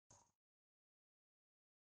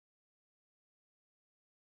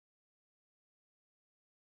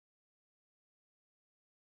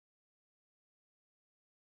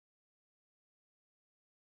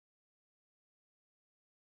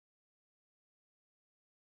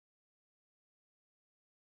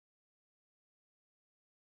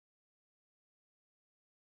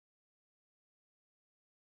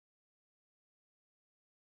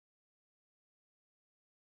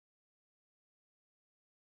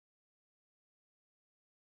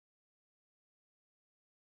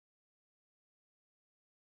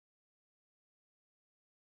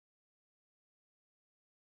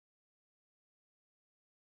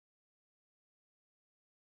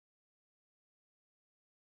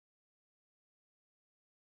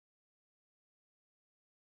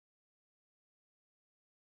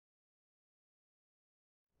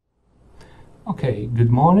Okay,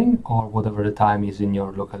 good morning or whatever the time is in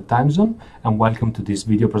your local time zone, and welcome to this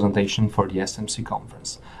video presentation for the SMC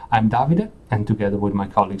conference. I'm Davide, and together with my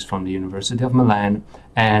colleagues from the University of Milan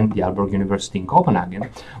and the Aalborg University in Copenhagen,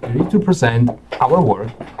 we're here to present our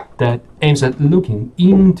work that aims at looking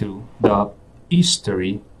into the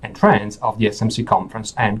history and trends of the SMC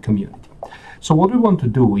conference and community. So what we want to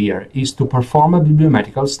do here is to perform a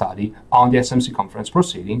bibliomedical study on the SMC conference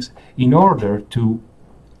proceedings in order to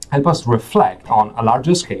help us reflect on a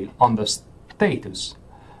larger scale on the status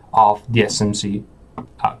of the SMC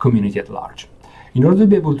community at large. In order to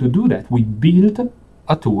be able to do that, we built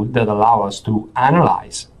a tool that allows us to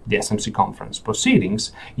analyze the SMC conference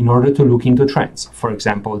proceedings in order to look into trends. For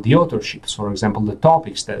example, the authorships, for example, the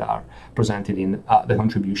topics that are presented in the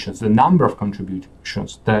contributions, the number of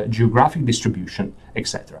contributions, the geographic distribution,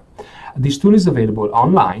 etc. This tool is available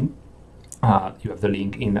online. You have the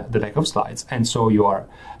link in the deck of slides, and so you are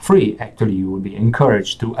free. Actually, you will be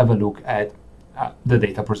encouraged to have a look at the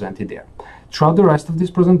data presented there. Throughout the rest of this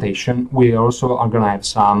presentation, we also are going to have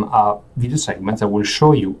some video segments that will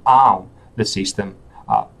show you how the system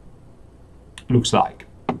looks like.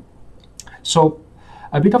 So,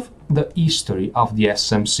 a bit of the history of the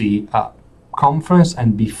SMC conference,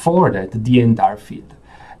 and before that, the entire field.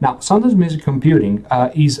 Now, sound music computing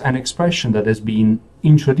is an expression that has been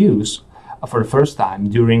introduced for the first time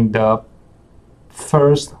during the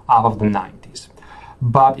first half of the 90s.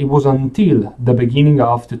 But it was until the beginning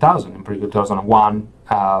of 2000, in particular 2001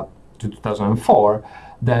 to 2004,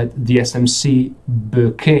 that the SMC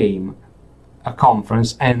became a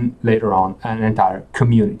conference and later on an entire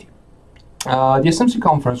community. The SMC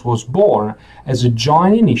conference was born as a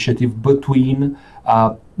joint initiative between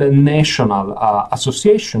the National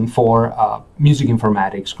Association for Music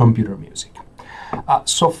Informatics, Computer Music.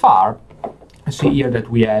 So far, I see here that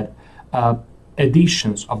we had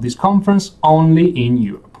editions of this conference only in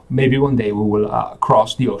Europe. Maybe one day we will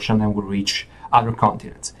cross the ocean and we'll reach other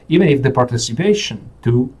continents, even if the participation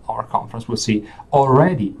to our conference, we'll see,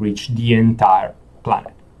 already reached the entire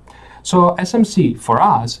planet. So SMC for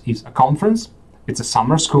us is a conference, it's a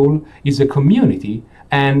summer school, is a community,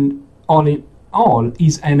 and all in all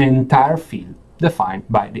is an entire field defined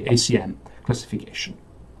by the ACM classification.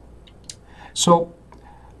 So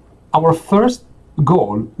our first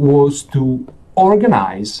goal was to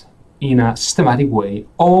organize in a systematic way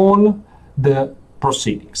all the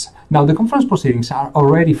proceedings. Now, the conference proceedings are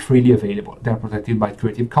already freely available. They are protected by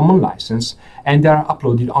Creative Commons license, and they are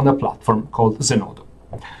uploaded on a platform called Zenodo.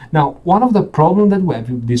 Now, one of the problems that we have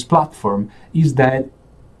with this platform is that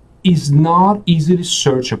it's not easily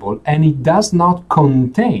searchable, and it does not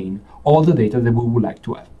contain all the data that we would like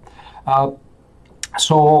to have.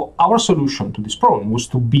 So our solution to this problem was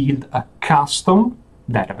to build a custom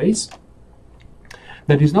database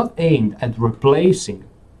that is not aimed at replacing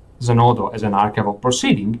Zenodo as an archive of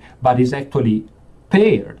proceeding, but is actually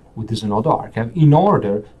paired with the Zenodo archive in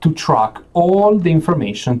order to track all the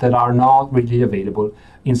information that are not really available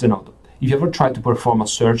in Zenodo. If you ever try to perform a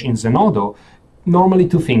search in Zenodo, normally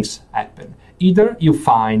two things happen. Either you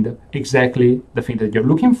find exactly the thing that you're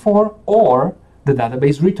looking for, or the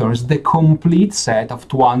database returns the complete set of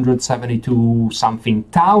 272 something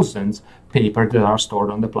thousands papers that are stored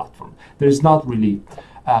on the platform. There is not really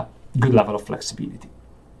a good level of flexibility.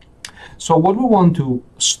 So what we want to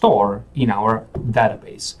store in our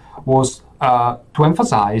database was to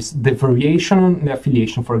emphasize the variation in the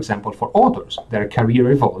affiliation, for example, for authors. Their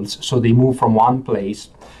career evolves, so they move from one place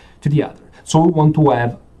to the other. So we want to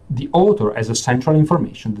have the author as a central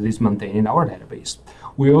information that is maintained in our database.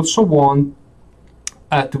 We also want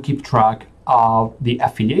to keep track of the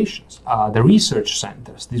affiliations, the research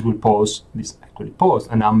centers. This actually pose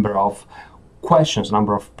a number of questions, a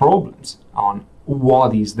number of problems on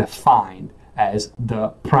what is defined as the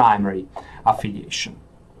primary affiliation.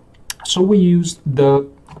 So we used the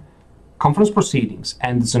conference proceedings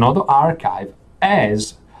and the Zenodo archive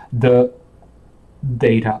as the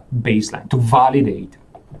data baseline to validate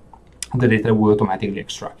the data we automatically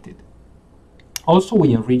extracted. Also,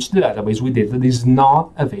 we enriched the database with data that is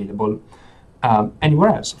not available anywhere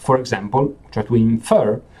else. For example, try to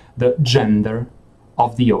infer the gender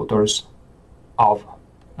of the authors of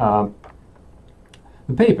the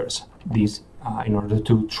papers. These in order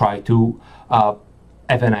to try to have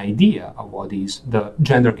an idea of what is the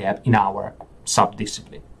gender gap in our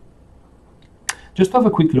subdiscipline. Just to have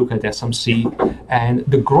a quick look at SMC and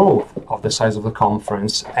the growth of the size of the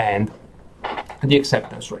conference and the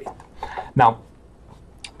acceptance rate. Now,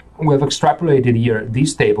 we have extrapolated here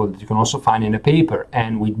this table that you can also find in a paper,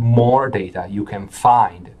 and with more data you can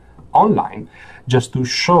find online, just to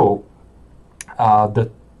show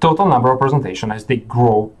the total number of presentations as they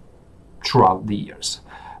grow throughout the years.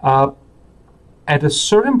 At a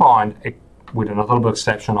certain point, with a notable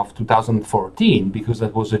exception of 2014, because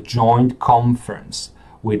that was a joint conference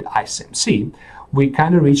with SMC, we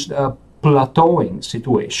kind of reached a plateauing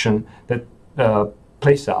situation that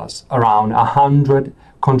placed us around 100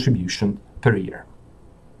 contributions per year.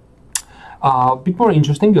 A bit more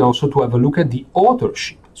interesting is also to have a look at the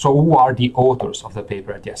authorship. So who are the authors of the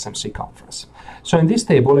paper at the SMC conference? So in this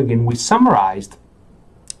table, again, we summarized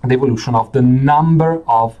the evolution of the number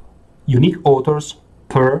of unique authors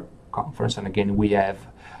per conference. And again, we have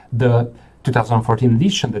the 2014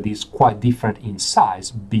 edition that is quite different in size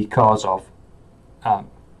because of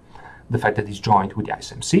the fact that it's joined with the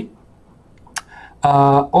SMC.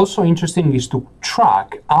 Also interesting is to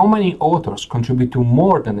track how many authors contribute to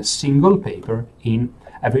more than a single paper in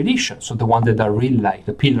every edition, so the ones that are really like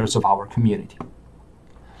the pillars of our community.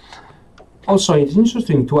 Also, it's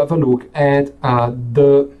interesting to have a look at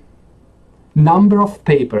the number of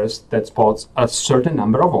papers that spots a certain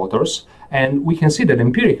number of authors, and we can see that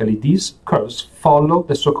empirically these curves follow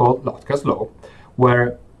the so-called Lotka's law,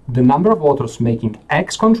 where the number of authors making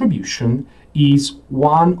X contribution is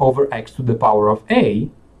 1 over X to the power of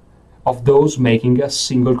A of those making a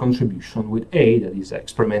single contribution, with A, that is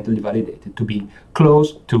experimentally validated, to be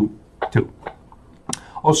close to 2.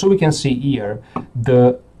 Also, we can see here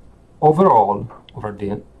the overall, over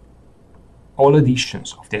the all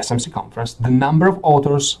editions of the SMC conference, the number of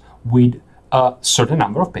authors with a certain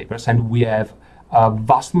number of papers, and we have a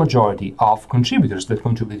vast majority of contributors that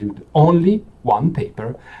contributed only one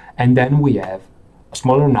paper, and then we have a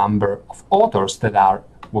smaller number of authors that are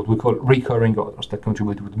what we call recurring authors that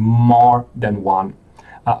contribute with more than one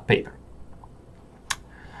paper.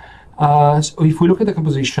 So if we look at the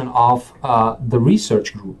composition of the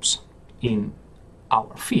research groups in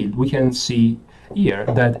our field, we can see here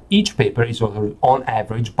that each paper is authored on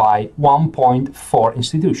average by 1.4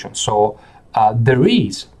 institutions. So there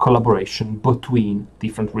is collaboration between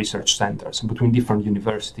different research centers, between different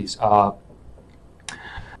universities. So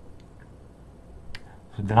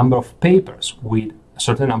the number of papers with a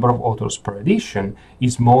certain number of authors per edition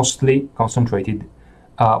is mostly concentrated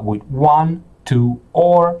with 1, 2,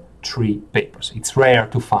 or 3 papers. It's rare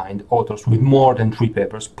to find authors with more than 3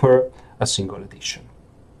 papers per a single edition.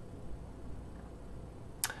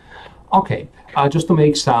 Okay, just to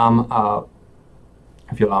make some,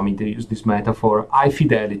 if you allow me to use this metaphor, high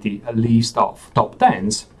fidelity, a list of top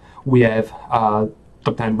 10s, we have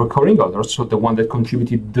top 10 recurring authors, so the one that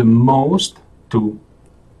contributed the most to,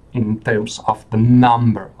 in terms of the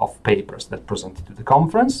number of papers that presented to the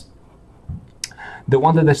conference, the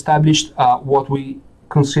one that established what we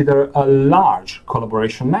consider a large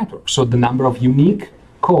collaboration network, so the number of unique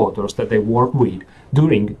co-authors that they work with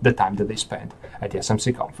during the time that they spent at the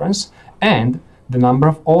SMC conference, and the number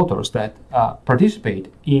of authors that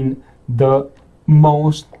participate in the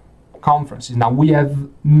most conferences. Now, we have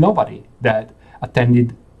nobody that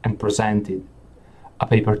attended and presented a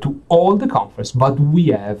paper to all the conference, but we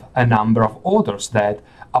have a number of authors that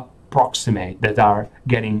approximate, that are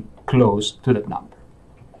getting close to that number.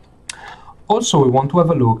 Also, we want to have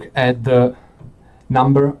a look at the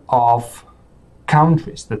number of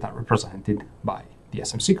countries that are represented by the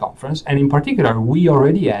SMC conference, and in particular, we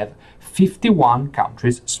already have 51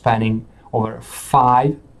 countries spanning over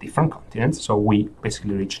 5 different continents, so we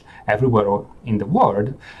basically reached everywhere in the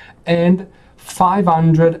world, and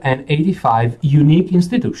 585 unique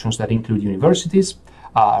institutions that include universities,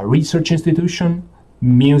 research institutions,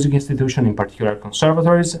 music institutions, in particular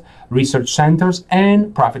conservatories, research centers,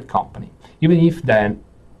 and private company. Even if then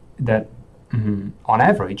that on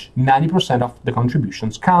average, 90% of the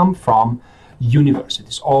contributions come from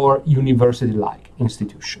universities or university-like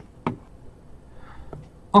institutions.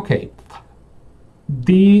 Okay,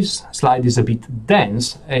 this slide is a bit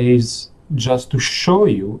dense, is just to show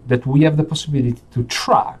you that we have the possibility to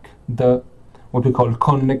track the what we call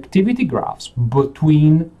connectivity graphs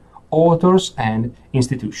between authors and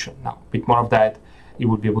institutions. Now, a bit more of that you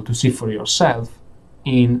will be able to see for yourself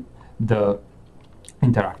in the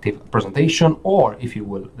interactive presentation, or if you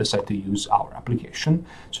will decide to use our application.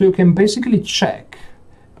 So you can basically check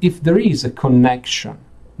if there is a connection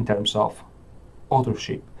in terms of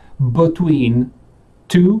authorship between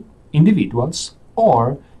 2 individuals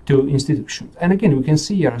or 2 institutions. And again, we can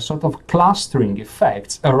see here a sort of clustering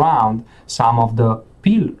effects around some of the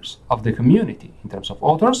pillars of the community in terms of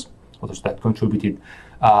authors that contributed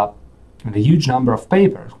a huge number of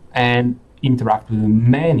papers and interact with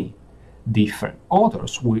many different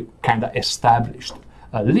authors. We kind of established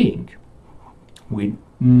a link with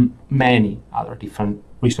many other different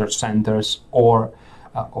research centers or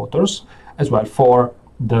authors, as well for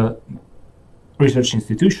the research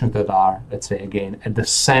institutions that are, let's say again, at the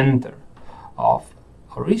center of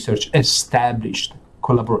our research, established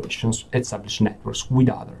collaborations, established networks with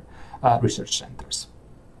other research centers.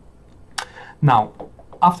 Now,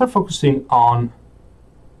 after focusing on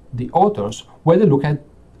the authors, we had a look at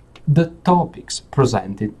the topics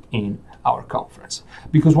presented in our conference.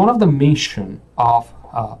 Because one of the missions of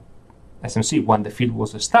SMC when the field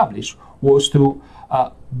was established was to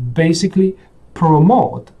basically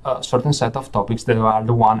promote a certain set of topics that are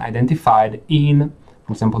the one identified in,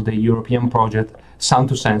 for example, the European project Sound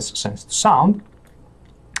to Sense, Sense to Sound.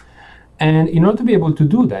 And in order to be able to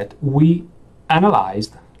do that, we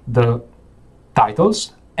analyzed the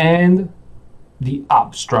titles and the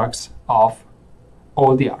abstracts of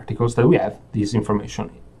all the articles that we have. This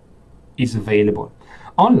information is available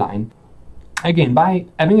online. Again, by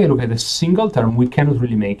having a look at a single term, we cannot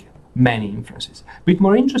really make many inferences. A bit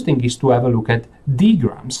more interesting is to have a look at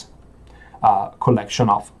digrams, collection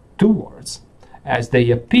of two words, as they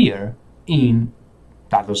appear in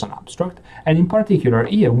titles and abstract. And in particular,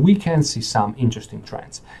 here we can see some interesting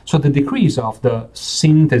trends. So the decrease of the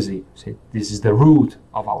synthesis, this is the root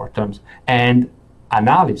of our terms, and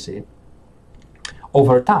analysis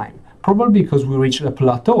over time, probably because we reached a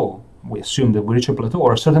plateau. We assume that we reach a plateau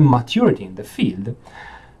or a certain maturity in the field,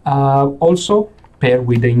 also paired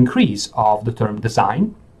with the increase of the term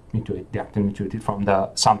design, the active maturity from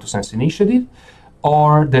the Sound to Sense initiative,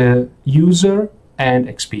 or the user and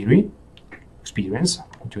experience,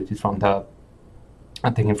 intuited from the,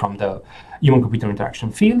 taken from the human-computer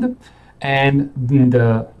interaction field, and in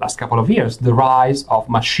the last couple of years, the rise of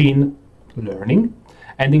machine learning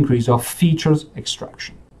and increase of features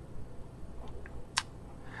extraction.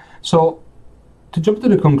 So, to jump to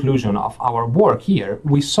the conclusion of our work here,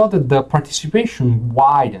 we saw that the participation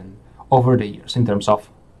widened over the years in terms of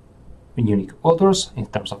unique authors, in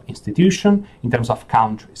terms of institution, in terms of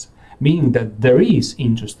countries, meaning that there is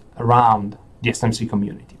interest around the SMC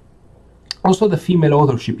community. Also, the female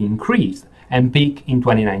authorship increased and peaked in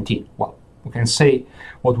 2019. Well, we can say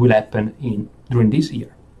what will happen during this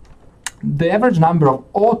year. The average number of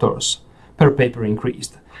authors per paper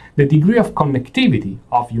increased. The degree of connectivity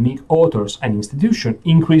of unique authors and institutions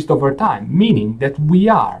increased over time, meaning that we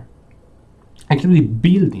are actually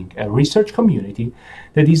building a research community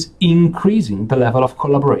that is increasing the level of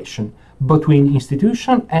collaboration between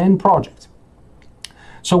institutions and projects.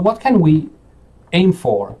 So what can we aim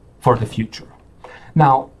for the future?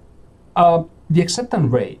 Now, the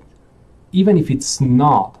acceptance rate, even if it's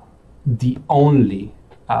not the only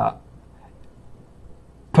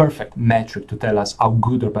perfect metric to tell us how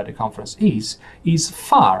good or bad a conference is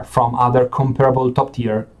far from other comparable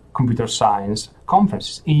top-tier computer science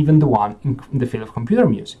conferences, even the one in the field of computer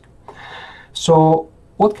music. So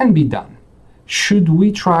what can be done? Should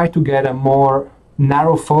we try to get a more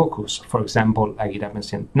narrow focus, for example, like it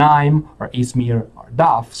happens in NIME or Izmir or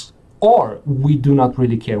DAFs, or we do not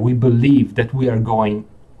really care? We believe that we are going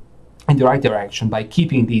in the right direction by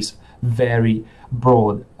keeping this very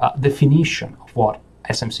broad definition of what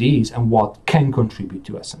SMC is and what can contribute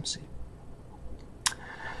to SMC.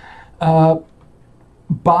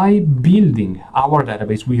 By building our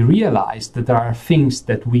database, we realized that there are things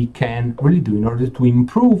that we can really do in order to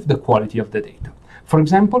improve the quality of the data. For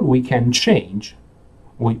example, we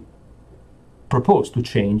propose to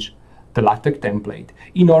change the LaTeX template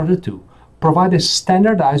in order to provide a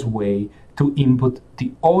standardized way to input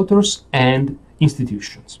the authors and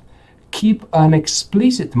institutions. Keep an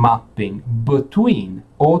explicit mapping between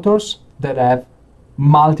authors that have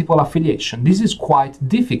multiple affiliation. This is quite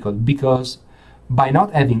difficult because by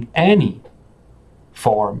not having any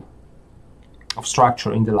form of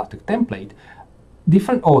structure in the LaTeX template,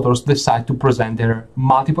 different authors decide to present their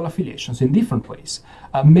multiple affiliations in different ways.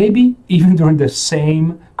 Maybe even during the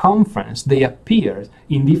same conference, they appear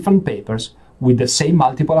in different papers with the same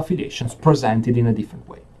multiple affiliations presented in a different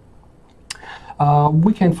way.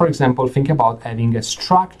 We can, for example, think about having a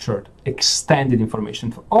structured, extended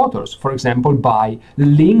information for authors, for example, by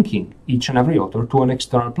linking each and every author to an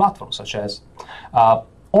external platform, such as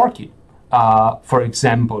ORCID. For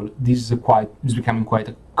example, this is becoming quite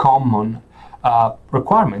a common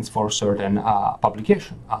requirements for certain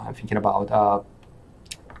publication. I'm thinking about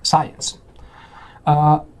science.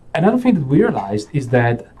 Another thing that we realized is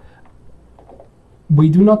that we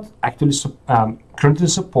do not actually currently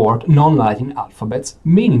support non-Latin alphabets,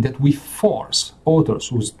 meaning that we force authors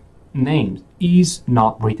whose name is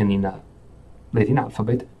not written in a Latin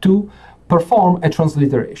alphabet to perform a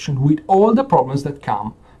transliteration with all the problems that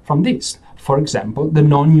come from this. For example, the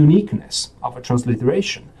non-uniqueness of a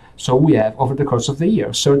transliteration. So we have, over the course of the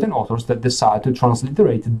year, certain authors that decide to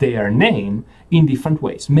transliterate their name in different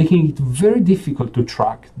ways, making it very difficult to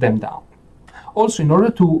track them down. Also, in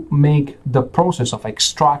order to make the process of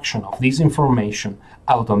extraction of this information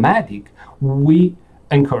automatic, we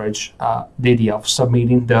encourage the idea of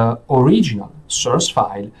submitting the original source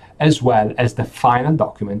file as well as the final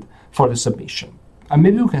document for the submission. And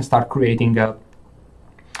maybe we can start creating a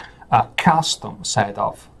custom set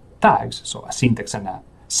of tags, so a syntax and a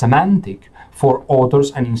semantic for authors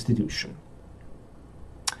and institution.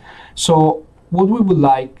 So what we would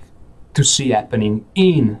like to see happening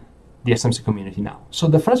in the SMC community now. So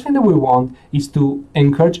the first thing that we want is to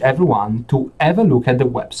encourage everyone to have a look at the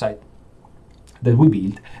website that we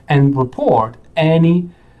built and report any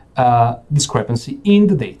discrepancy in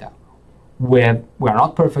the data. We are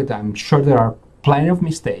not perfect. I'm sure there are plenty of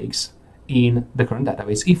mistakes in the current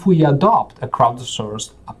database. If we adopt a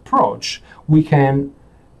crowdsourced approach, we can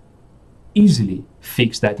easily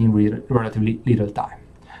fix that in relatively little time.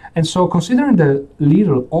 And so, considering the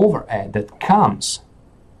little overhead that comes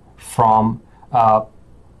from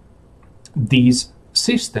this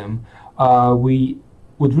system, we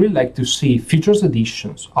would really like to see future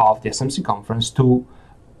editions of the SMC conference to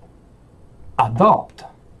adopt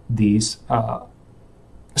this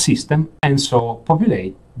system and so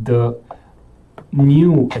populate the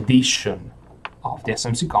new edition of the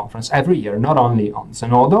SMC conference every year, not only on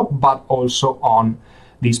Zenodo, but also on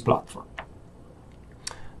this platform.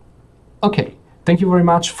 Okay, thank you very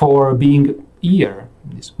much for being here,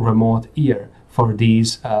 this remote here, for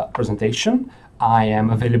this presentation. I am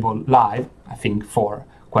available live, I think, for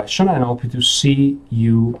questions, and I hope to see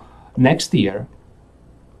you next year,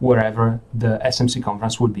 wherever the SMC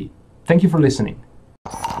conference will be. Thank you for listening.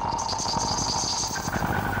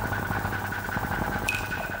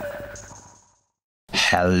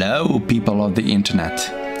 Hello, people of the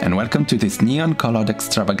internet, and welcome to this neon-colored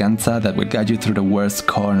extravaganza that will guide you through the worst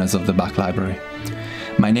corners of the Bach library.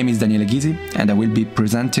 My name is Daniele Ghisi, and I will be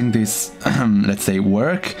presenting this, let's say,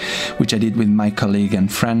 work, which I did with my colleague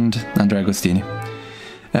and friend, Andrea Agostini.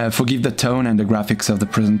 Forgive the tone and the graphics of the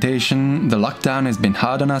presentation. The lockdown has been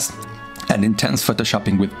hard on us, and intense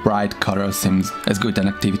photoshopping with bright colors seems as good an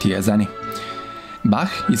activity as any.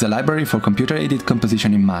 Bach is a library for computer-aided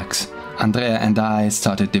composition in Max. Andrea and I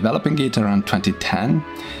started developing it around 2010,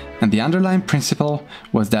 and the underlying principle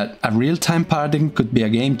was that a real-time paradigm could be a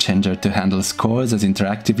game-changer to handle scores as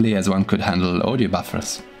interactively as one could handle audio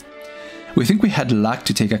buffers. We think we had luck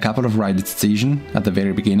to take a couple of right decisions at the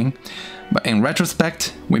very beginning, but in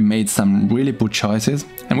retrospect we made some really poor choices,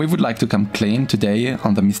 and we would like to come clean today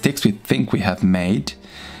on the mistakes we think we have made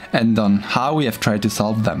and on how we have tried to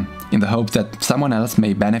solve them, in the hope that someone else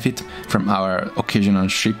may benefit from our occasional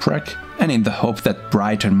shipwreck, and in the hope that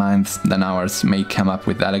brighter minds than ours may come up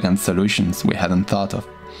with elegant solutions we hadn't thought of.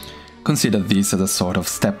 Consider this as a sort of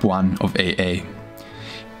step 1 of AA.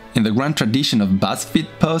 In the grand tradition of BuzzFeed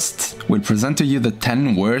posts, we'll present to you the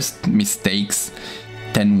 10 worst mistakes,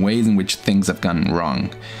 10 ways in which things have gone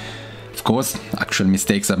wrong. Of course, actual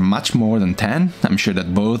mistakes are much more than 10. I'm sure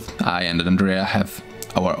that both I and Andrea have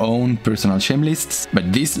our own personal shame lists,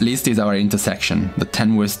 but this list is our intersection, the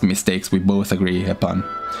 10 worst mistakes we both agree upon.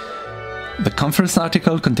 The conference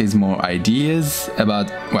article contains more ideas about,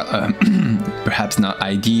 well, perhaps not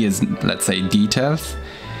ideas, let's say details.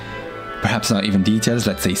 Perhaps not even details,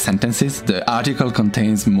 let's say sentences. The article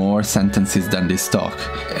contains more sentences than this talk.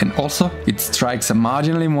 And also, it strikes a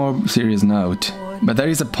marginally more serious note. But there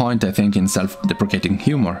is a point, I think, in self-deprecating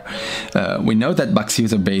humor. We know that Bach's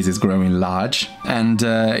user base is growing large, and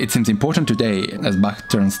it seems important today, as Bach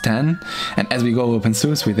turns 10, and as we go open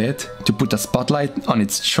source with it, to put a spotlight on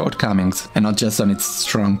its shortcomings, and not just on its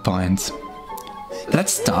strong points.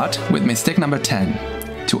 Let's start with mistake number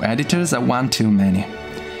 10. 2 editors are one too many.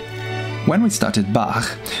 When we started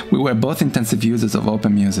Bach, we were both intensive users of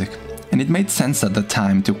open music, and it made sense at the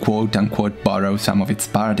time to quote-unquote borrow some of its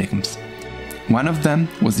paradigms. One of them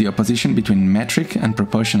was the opposition between metric and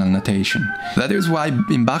proportional notation. That is why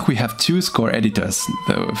in Bach we have 2 score editors,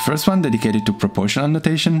 the first one dedicated to proportional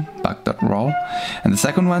notation, bach.roll, and the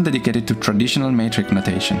second one dedicated to traditional metric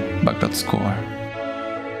notation, bach.score.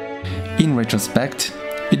 In retrospect,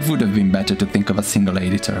 it would have been better to think of a single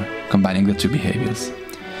editor, combining the 2 behaviors.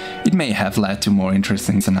 It may have led to more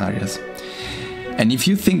interesting scenarios. And if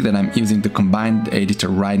you think that I'm using the combined editor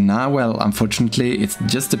right now, well, unfortunately it's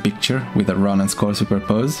just a picture with a run and score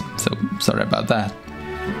superposed, so sorry about that.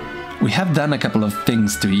 We have done a couple of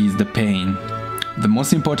things to ease the pain. The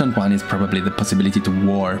most important one is probably the possibility to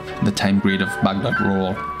warp the time grid of bach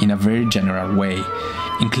rule in a very general way,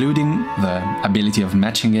 including the ability of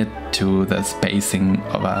matching it to the spacing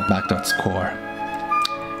of a bach score.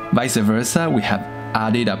 Vice versa, we have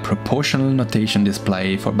added a proportional notation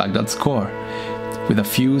display for bach score, with a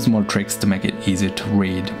few small tricks to make it easier to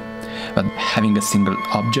read, but having a single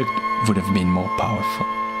object would have been more powerful.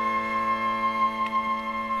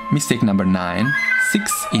 Mistake number 9.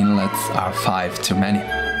 6 inlets are 5 too many.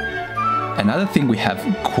 Another thing we have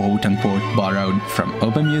quote-unquote borrowed from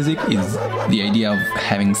open music is the idea of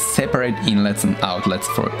having separate inlets and outlets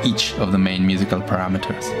for each of the main musical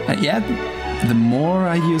parameters. And yet, the more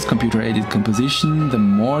I use computer-aided composition, the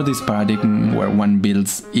more this paradigm where one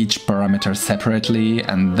builds each parameter separately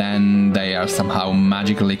and then they are somehow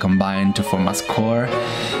magically combined to form a score,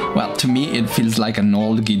 well, to me it feels like an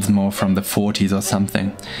old gizmo from the 40s or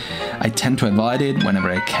something. I tend to avoid it whenever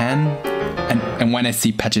I can, and when I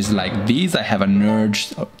see patches like these, I have an urge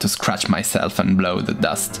to scratch myself and blow the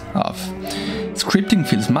dust off. Scripting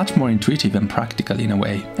feels much more intuitive and practical in a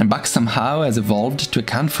way, and Bach somehow has evolved to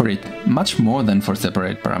account for it much more than for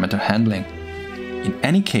separate parameter handling. In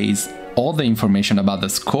any case, all the information about the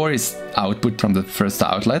score is output from the first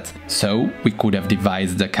outlet, so we could have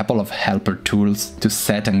devised a couple of helper tools to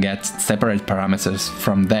set and get separate parameters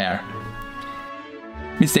from there.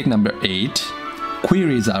 Mistake number 8.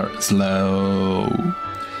 Queries are slow.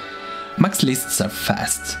 Max lists are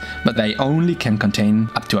fast, but they only can contain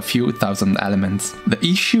up to a few thousand elements. The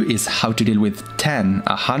issue is how to deal with 10,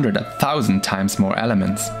 100, 1,000 times more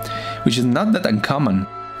elements, which is not that uncommon.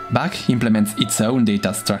 Bach implements its own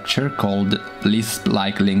data structure called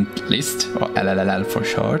Lisp-like linked list, or LLL for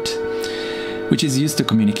short, which is used to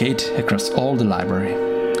communicate across all the library.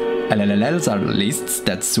 LLLs are lists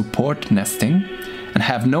that support nesting and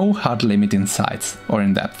have no hard limit in size or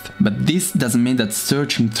in depth. But this doesn't mean that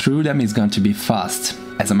searching through them is going to be fast.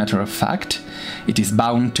 As a matter of fact, it is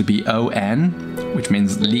bound to be ON, which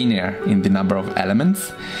means linear in the number of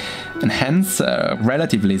elements, and hence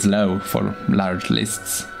relatively slow for large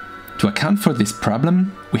lists. To account for this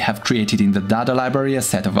problem, we have created in the data library a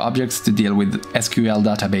set of objects to deal with SQL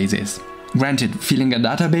databases. Granted, filling a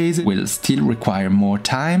database will still require more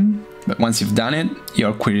time, but once you've done it,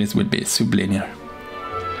 your queries will be sublinear.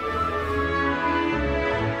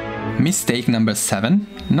 Mistake number 7.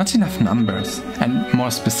 Not enough numbers, and more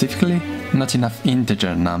specifically, not enough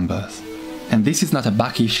integer numbers. And this is not a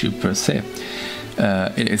Bach issue per se.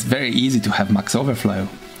 It is very easy to have max overflow.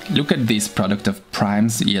 Look at this product of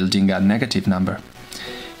primes yielding a negative number.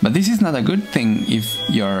 But this is not a good thing if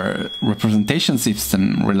your representation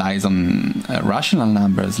system relies on rational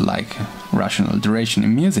numbers like rational duration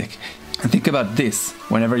in music. And think about this,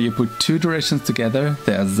 whenever you put two durations together,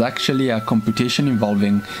 there's actually a computation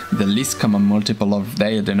involving the least common multiple of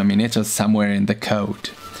their denominators somewhere in the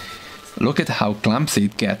code. Look at how clumsy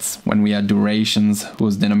it gets when we add durations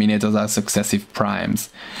whose denominators are successive primes.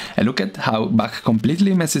 And look at how Bach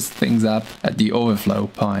completely messes things up at the overflow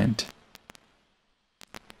point.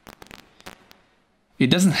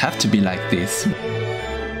 It doesn't have to be like this.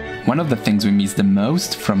 One of the things we miss the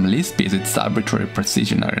most from Lisp is its arbitrary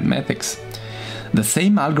precision arithmetics. The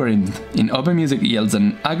same algorithm in open music yields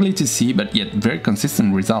an ugly to see but yet very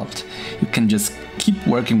consistent result. You can just keep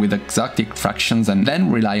working with exotic fractions and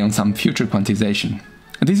then rely on some future quantization.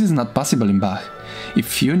 This is not possible in Bach.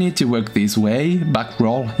 If you need to work this way, Bach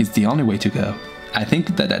roll is the only way to go. I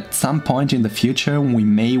think that at some point in the future we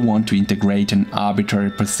may want to integrate an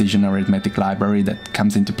arbitrary precision arithmetic library that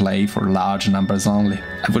comes into play for large numbers only.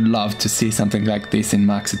 I would love to see something like this in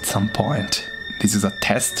Max at some point. This is a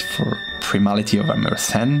test for primality of a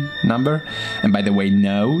Mersenne number, and by the way,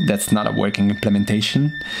 no, that's not a working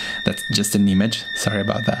implementation, that's just an image, sorry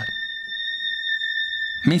about that.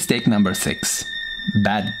 Mistake number 6.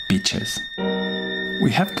 Bad pitches. We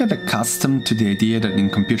have got accustomed to the idea that in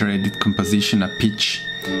computer-aided composition a pitch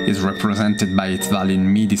is represented by its value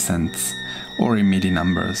in MIDI cents or in MIDI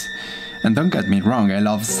numbers. And don't get me wrong, I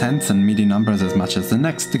love cents and MIDI numbers as much as the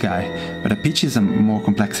next guy, but a pitch is a more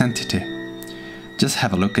complex entity. Just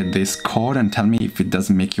have a look at this chord and tell me if it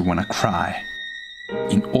doesn't make you wanna cry.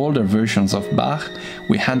 In older versions of Bach,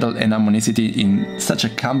 we handled enharmonicity in such a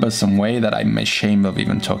cumbersome way that I'm ashamed of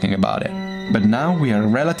even talking about it. But now we are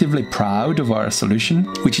relatively proud of our solution,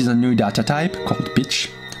 which is a new data type called pitch,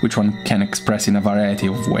 which one can express in a variety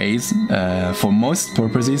of ways. For most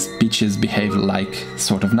purposes, pitches behave like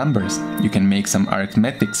sort of numbers. You can make some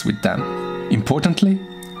arithmetics with them. Importantly,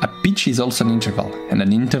 a pitch is also an interval, and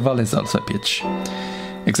an interval is also a pitch.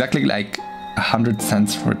 Exactly like 100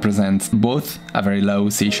 cents represents both a very low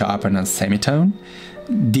C sharp and a semitone,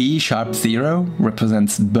 D sharp 0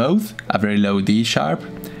 represents both a very low D sharp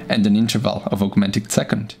and an interval of augmented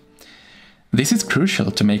second. This is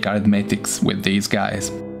crucial to make arithmetics with these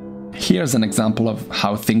guys. Here's an example of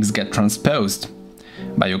how things get transposed,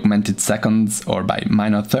 by augmented seconds or by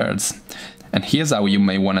minor thirds. And here's how you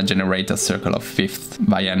may want to generate a circle of fifths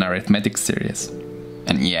via an arithmetic series.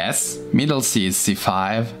 And yes, middle C is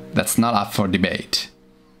C5, that's not up for debate.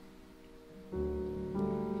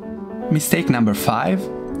 Mistake number 5,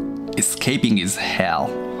 escaping is hell.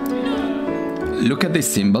 Look at these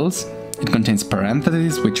symbols. It contains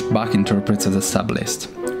parentheses which Bach interprets as a sublist,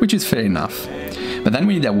 which is fair enough. But then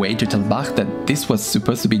we need a way to tell Bach that this was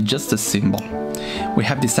supposed to be just a symbol. We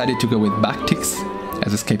have decided to go with backticks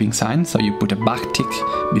as escaping sign, so you put a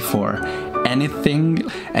backtick before anything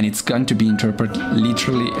and it's going to be interpreted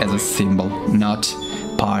literally as a symbol, not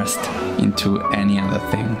parsed into any other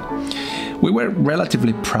thing. We were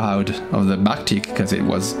relatively proud of the backtick because it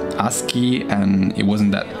was ASCII and it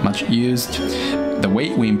wasn't that much used. The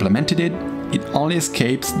way we implemented it, it only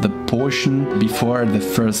escapes the portion before the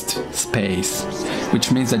first space,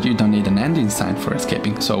 which means that you don't need an ending sign for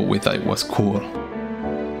escaping, so we thought it was cool.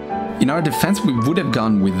 In our defense, we would have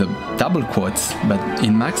gone with the double quotes, but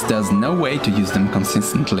in Max there's no way to use them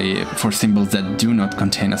consistently for symbols that do not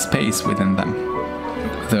contain a space within them.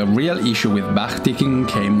 The real issue with backticking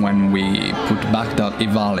came when we put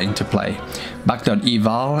bach.eval into play.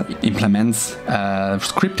 Bach.eval implements a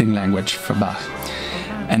scripting language for Bach.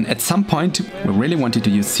 And at some point, we really wanted to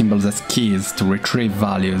use symbols as keys to retrieve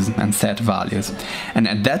values and set values. And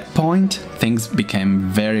at that point, things became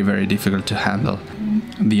very, very difficult to handle.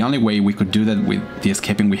 The only way we could do that with the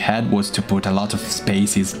escaping we had was to put a lot of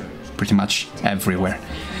spaces pretty much everywhere.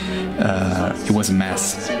 It was a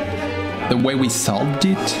mess. The way we solved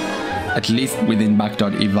it, at least within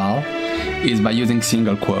bach.eval, is by using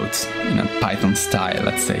single quotes in a Python style,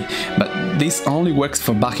 let's say. But this only works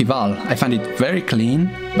for bach.eval. I find it very clean,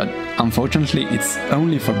 but unfortunately it's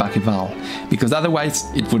only for bach.eval, because otherwise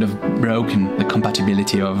it would have broken the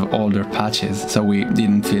compatibility of older patches, so we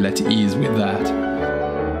didn't feel at ease with that.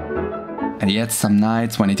 And yet some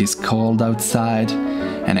nights when it is cold outside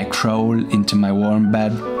and I crawl into my warm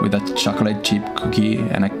bed with a chocolate chip cookie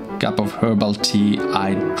and a cup of herbal tea,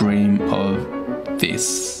 I dream of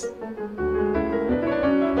this.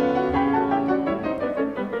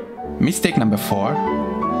 Mistake number 4,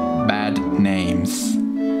 bad names.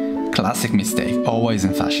 Classic mistake, always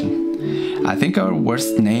in fashion. I think our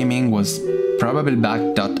worst naming was probably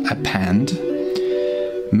bach.append.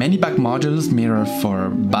 Many Bach modules mirror for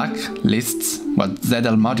Bach lists what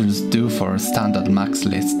ZL modules do for standard Max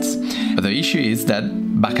lists. But the issue is that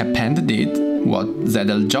Bach append did what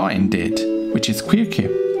ZL join did, which is quirky.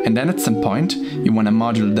 And then at some point you want a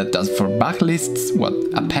module that does for Bach lists what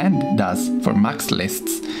append does for Max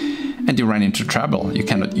lists. And you run into trouble, you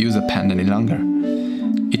cannot use append any longer.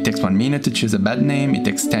 It takes 1 minute to choose a bad name, it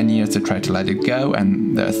takes 10 years to try to let it go,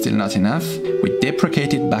 and there's still not enough. We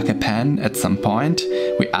deprecated Bach append at some point,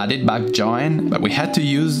 we added Bach join, but we had to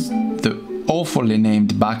use the awfully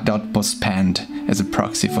named Bach.postpend as a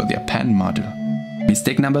proxy for the append module.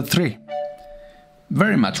 Mistake number 3.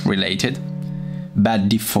 Very much related. Bad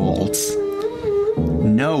defaults.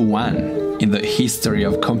 No one in the history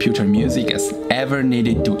of computer music has ever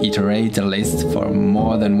needed to iterate a list for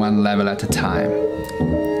more than one level at a time.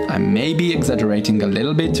 I may be exaggerating a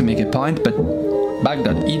little bit to make a point, but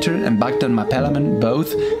Bach.iter and Bach.mapelement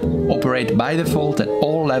both operate by default at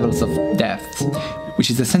all levels of depth, which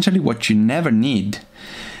is essentially what you never need.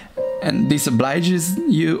 And this obliges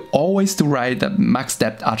you always to write a max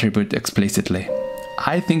depth attribute explicitly.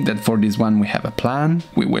 I think that for this one we have a plan.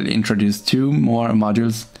 We will introduce 2 more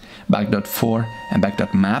modules, Bach.for and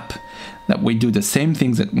Bach.map, that we do the same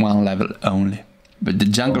things at one level only. But the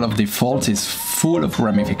jungle of defaults is full of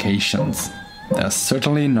ramifications. There's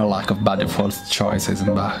certainly no lack of bad default choices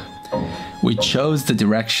in Bach. We chose the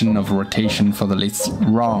direction of rotation for the lists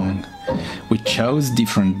wrong. We chose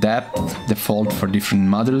different depth default for different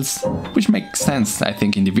modules, which makes sense, I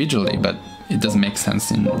think, individually, but it doesn't make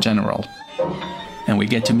sense in general. And we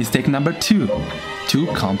get to mistake number 2, too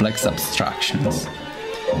complex abstractions.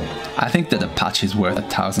 I think that a patch is worth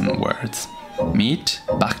 1,000 words. Meet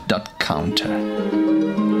Bach.counter.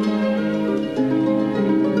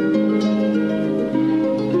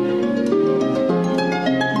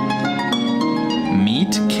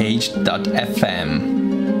 Meet Cage.fm.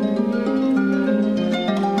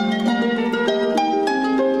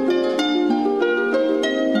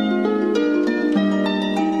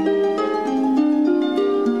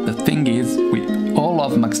 The thing is, we all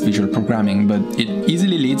love Max Visual Programming, but it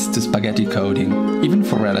easily leads to spaghetti coding, even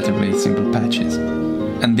for relatively simple patches.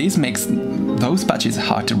 and this makes those patches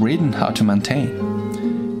hard to read and hard to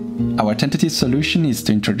maintain. Our tentative solution is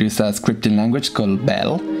to introduce a scripting language called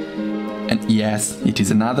Bell. And yes, it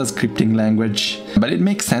is another scripting language, but it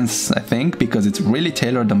makes sense, I think, because it's really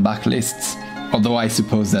tailored on Bach lists. Although I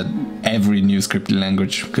suppose that every new scripting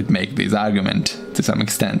language could make this argument to some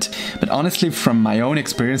extent. But honestly, from my own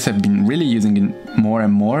experience, I've been really using it more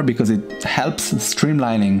and more because it helps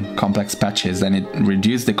streamlining complex patches and it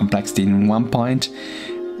reduces the complexity in one point.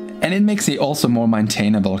 And it makes it also more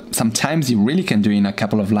maintainable. Sometimes you really can do in a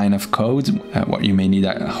couple of lines of code what you may need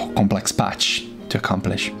a complex patch to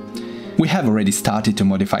accomplish. We have already started to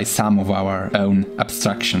modify some of our own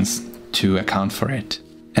abstractions to account for it.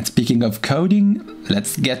 And speaking of coding,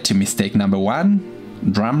 let's get to mistake number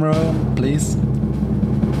 1. Drum roll, please.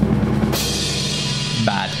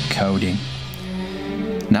 Bad coding.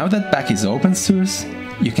 Now that Bach is open source,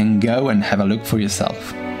 you can go and have a look for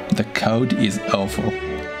yourself. The code is awful.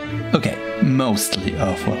 Okay, mostly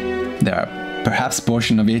awful. There are perhaps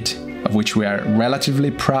portions of it of which we are relatively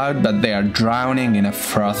proud, but they are drowning in a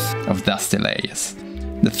froth of dusty layers.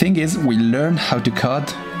 The thing is, we learn how to code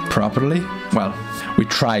properly. Well, we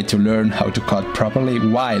try to learn how to code properly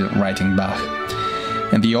while writing Bach.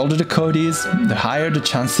 And the older the code is, the higher the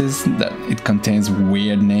chances that it contains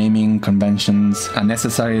weird naming conventions,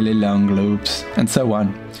 unnecessarily long loops, and so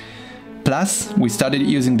on. Plus, we started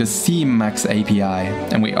using the CMax API,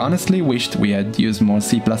 and we honestly wished we had used more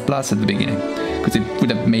C++ at the beginning, because it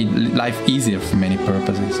would have made life easier for many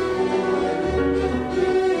purposes.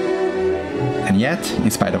 And yet,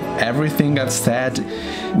 in spite of everything I've said,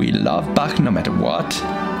 we love Bach no matter what,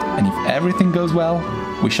 and if everything goes well,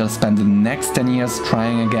 we shall spend the next 10 years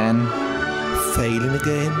trying again, failing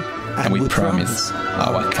again, and we promise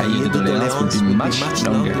our Cahiers de Doléances will be much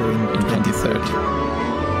longer in 2030.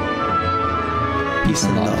 Peace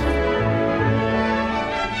and love.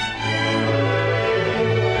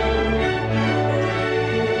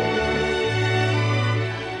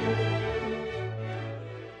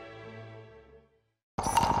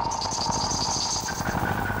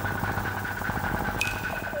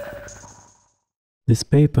 This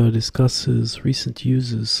paper discusses recent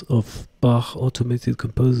uses of Bach Automated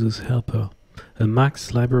Composer's Helper, a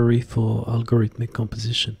Max library for algorithmic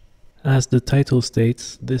composition. As the title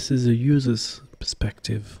states, this is a user's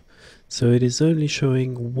perspective, so it is only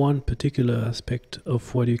showing one particular aspect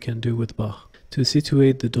of what you can do with Bach. To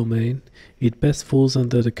situate the domain, it best falls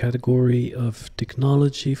under the category of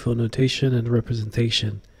technology for notation and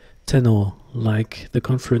representation, tenor, like the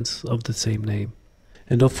conference of the same name.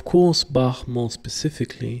 And of course Bach more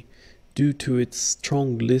specifically, due to its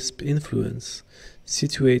strong Lisp influence,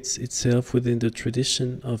 situates itself within the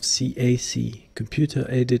tradition of CAC,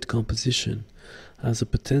 computer-aided composition, as a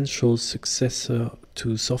potential successor to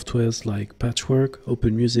softwares like Patchwork,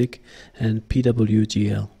 OpenMusic, and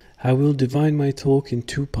PWGL. I will divide my talk in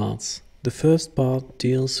two parts. The first part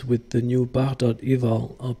deals with the new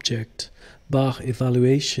Bach.eval object, Bach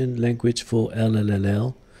Evaluation Language for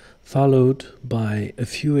LLLL, followed by a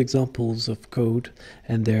few examples of code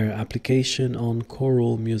and their application on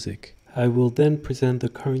choral music. I will then present the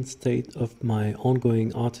current state of my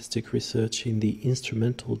ongoing artistic research in the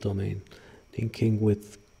instrumental domain, linking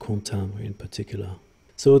with compendium in particular.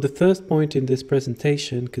 So the first point in this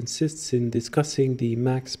presentation consists in discussing the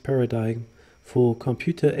Max paradigm for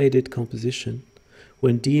computer-aided composition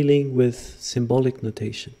when dealing with symbolic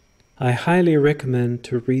notation. I highly recommend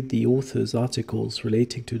to read the author's articles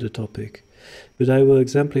relating to the topic, but I will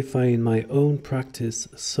exemplify in my own practice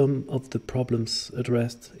some of the problems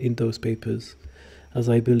addressed in those papers, as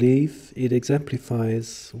I believe it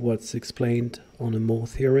exemplifies what's explained on a more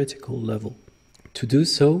theoretical level. To do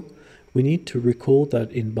so, we need to recall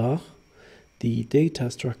that in Bach, the data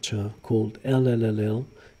structure called LLLL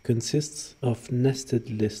consists of nested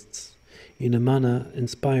lists, in a manner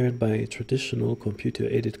inspired by traditional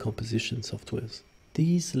computer-aided composition softwares.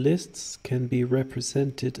 These lists can be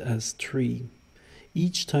represented as tree.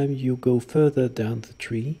 Each time you go further down the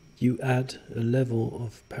tree, you add a level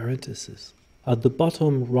of parentheses. At the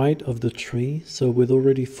bottom right of the tree, so with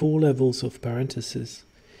already 4 levels of parentheses,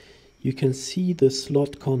 you can see the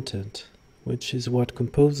slot content, which is what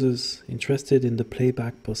composers interested in the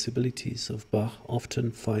playback possibilities of Bach often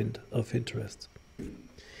find of interest.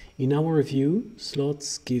 In our view,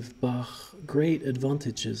 slots give Bach great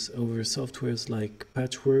advantages over softwares like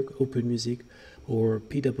Patchwork, OpenMusic, or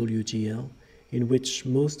PWGL, in which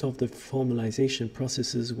most of the formalization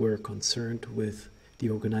processes were concerned with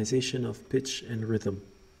the organization of pitch and rhythm.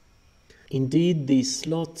 Indeed, the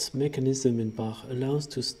slot mechanism in Bach allows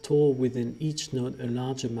to store within each note a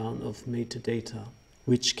large amount of metadata,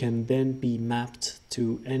 which can then be mapped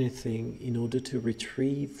to anything in order to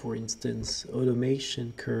retrieve, for instance,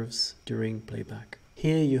 automation curves during playback.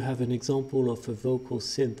 Here you have an example of a vocal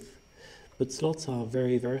synth, but slots are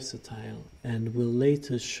very versatile and will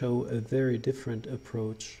later show a very different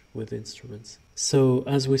approach with instruments. So,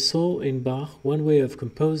 as we saw in Bach, one way of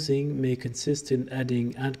composing may consist in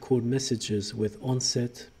adding add chord messages with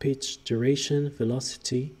onset, pitch, duration,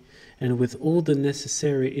 velocity, and with all the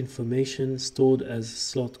necessary information stored as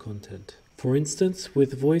slot content. For instance,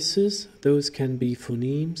 with voices, those can be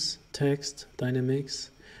phonemes, text, dynamics,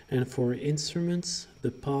 and for instruments, the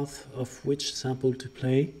path of which sample to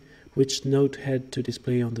play, which note head to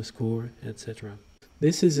display on the score, etc.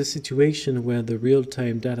 This is a situation where the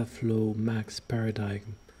real-time data flow max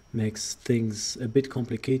paradigm makes things a bit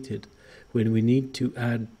complicated when we need to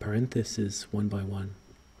add parentheses one by one.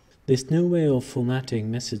 This new way of formatting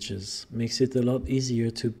messages makes it a lot easier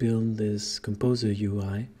to build this composer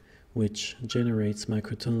UI, which generates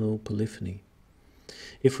microtonal polyphony.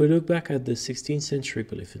 If we look back at the 16th century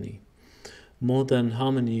polyphony, more than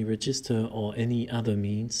harmony register or any other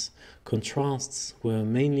means, contrasts were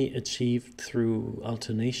mainly achieved through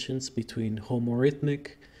alternations between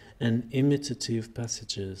homorhythmic and imitative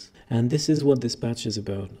passages. And this is what this patch is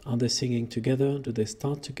about. Are they singing together? Do they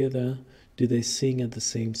start together? Do they sing at the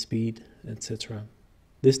same speed? Etc.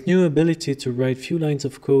 This new ability to write few lines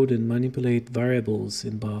of code and manipulate variables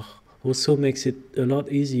in Bach also makes it a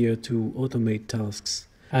lot easier to automate tasks.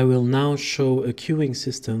 I will now show a queuing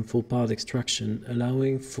system for part extraction,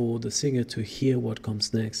 allowing for the singer to hear what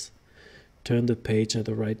comes next, turn the page at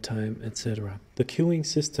the right time, etc. The queuing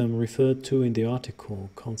system referred to in the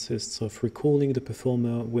article consists of recalling the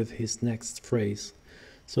performer with his next phrase,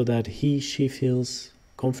 so that she feels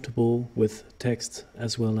comfortable with text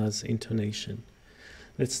as well as intonation.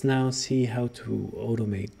 Let's now see how to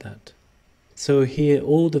automate that. So here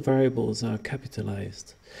all the variables are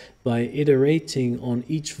capitalized. By iterating on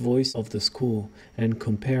each voice of the score and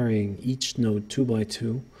comparing each note 2 by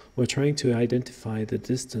 2, we're trying to identify the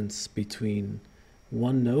distance between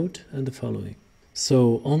one note and the following.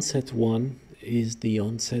 So onset 1 is the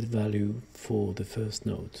onset value for the first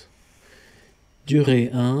note.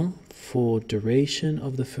 Durée 1 for duration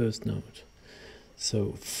of the first note.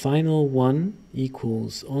 So final 1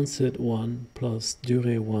 equals onset 1 plus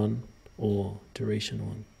durée 1 or duration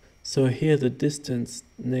 1. So here the distance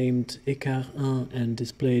named écart 1 and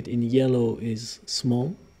displayed in yellow is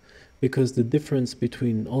small, because the difference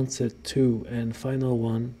between onset 2 and final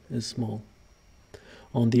 1 is small.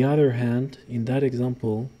 On the other hand, in that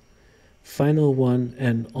example, final 1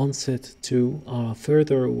 and onset 2 are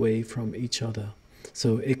further away from each other.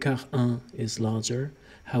 So écart 1 is larger,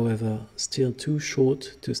 however still too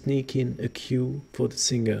short to sneak in a cue for the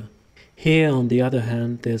singer. Here, on the other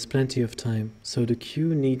hand, there's plenty of time, so the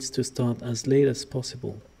cue needs to start as late as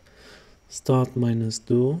possible. Start minus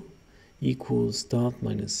do equals start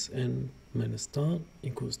minus n minus start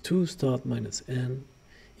equals 2 start minus n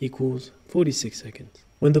equals 46 seconds.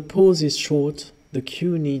 When the pause is short, the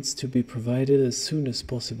cue needs to be provided as soon as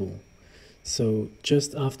possible, so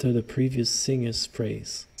just after the previous singer's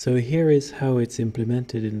phrase. So here is how it's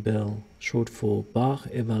implemented in Bell, short for Bach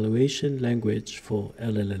Evaluation Language for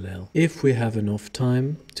LLLL. If we have enough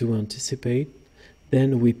time to anticipate,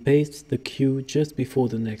 then we paste the cue just before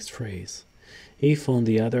the next phrase. If, on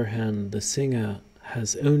the other hand, the singer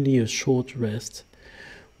has only a short rest,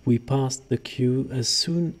 we pass the cue as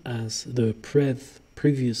soon as the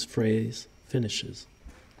previous phrase finishes.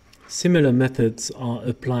 Similar methods are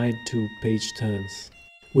applied to page turns.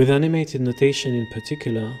 With animated notation in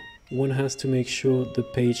particular, one has to make sure the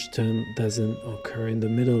page turn doesn't occur in the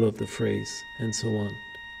middle of the phrase, and so on.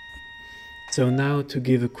 So now, to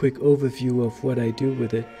give a quick overview of what I do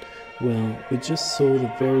with it, well, we just saw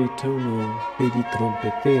the very tonal Pedi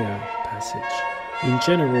trompetea passage. In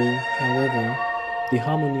general, however, the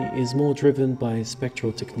harmony is more driven by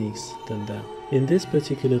spectral techniques than that. In this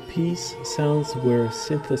particular piece, sounds were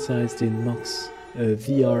synthesized in MUX, a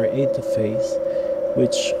VR interface,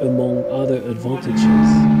 which, among other advantages,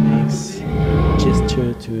 makes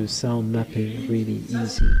gesture to sound mapping really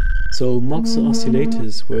easy. So MUX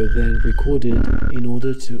oscillators were then recorded in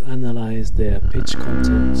order to analyze their pitch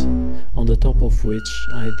content, on the top of which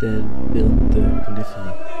I then built the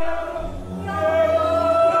polyphony.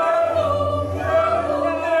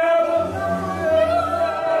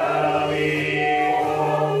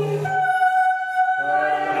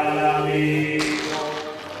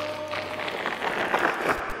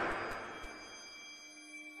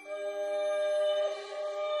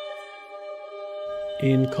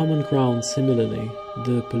 In Common Ground, similarly,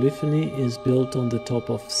 the polyphony is built on the top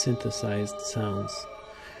of synthesized sounds,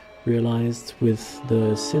 realized with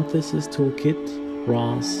the synthesis toolkit,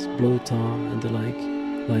 brass, blowtar and the like,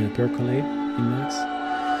 via Percolate in Max,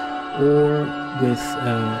 or with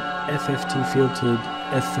FFT filtered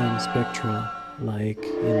FM spectra, like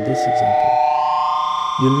in this example.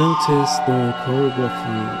 You'll notice the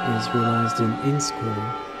choreography is realized in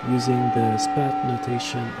score using the spat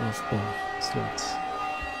notation of Bach slots.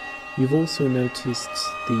 You've also noticed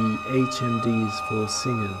the HMDs for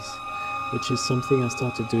singers, which is something I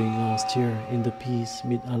started doing last year in the piece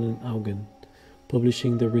Mit allen Augen,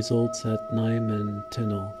 publishing the results at NIME and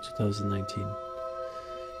Tenor 2019.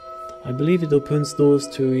 I believe it opens doors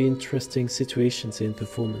to interesting situations in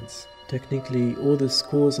performance. Technically, all the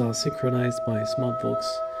scores are synchronized by Smartvox,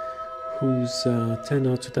 whose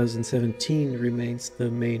Tenor 2017 remains the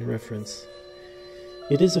main reference.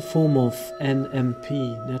 It is a form of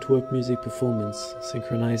NMP, Network Music Performance,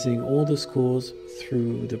 synchronizing all the scores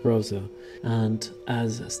through the browser, and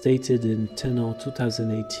as stated in Tenor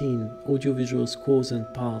 2018, audiovisual scores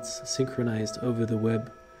and parts synchronized over the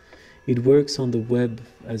web. It works on the web,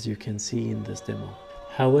 as you can see in this demo.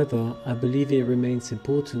 However, I believe it remains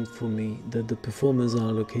important for me that the performers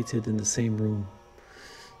are located in the same room.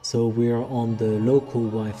 So we are on the local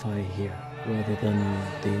Wi-Fi here, rather than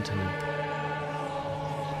the internet.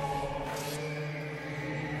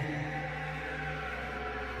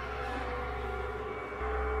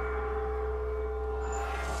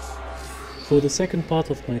 For the second part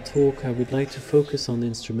of my talk, I would like to focus on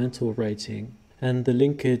instrumental writing and the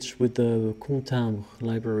linkage with the compendium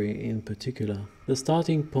library in particular. The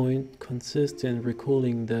starting point consists in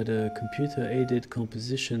recalling that a computer-aided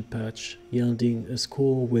composition patch yielding a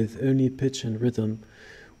score with only pitch and rhythm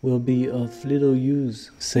will be of little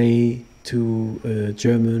use, say, to a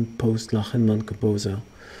German post-Lachenmann composer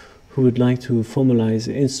who would like to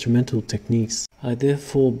formalize instrumental techniques. I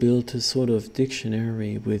therefore built a sort of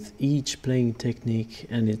dictionary with each playing technique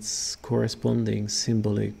and its corresponding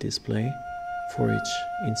symbolic display for each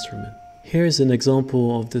instrument. Here is an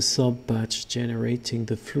example of the sub-batch generating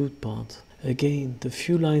the flute part. Again, the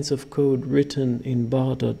few lines of code written in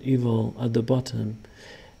bar.eval at the bottom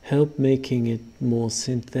help making it more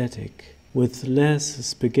synthetic, with less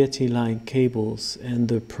spaghetti-like cables and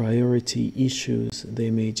the priority issues they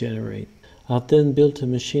may generate. I've then built a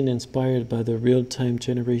machine inspired by the real-time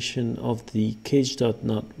generation of the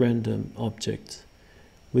cage.not random object,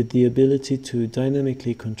 with the ability to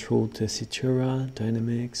dynamically control tessitura,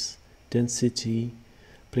 dynamics, density,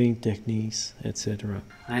 playing techniques, etc.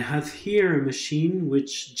 I have here a machine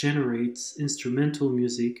which generates instrumental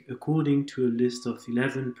music according to a list of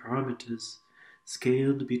 11 parameters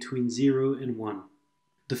scaled between 0 and 1.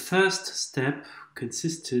 The first step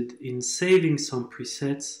consisted in saving some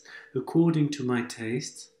presets according to my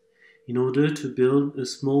taste in order to build a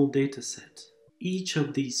small dataset. Each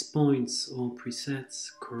of these points or presets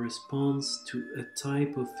corresponds to a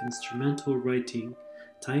type of instrumental writing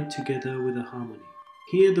tied together with a harmony.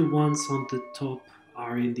 Here the ones on the top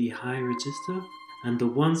are in the high register and the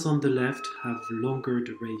ones on the left have longer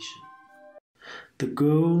duration. The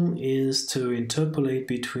goal is to interpolate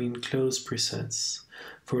between close presets.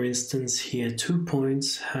 For instance, here 2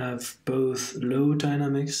 points have both low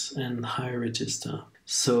dynamics and high register.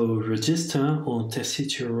 So register or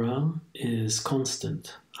tessitura is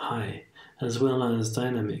constant, high, as well as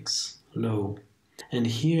dynamics, low. And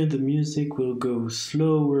here the music will go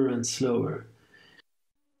slower and slower.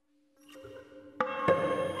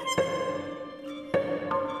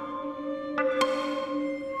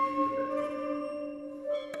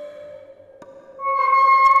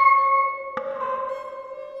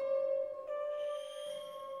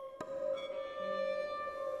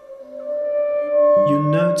 You'll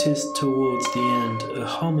notice towards the end a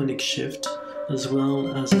harmonic shift as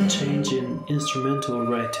well as a change in instrumental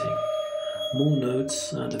writing. More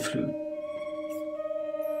notes at the flute.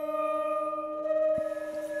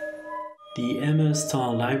 The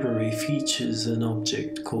ML library features an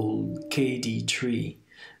object called KD-tree,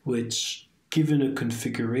 which, given a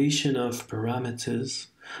configuration of parameters,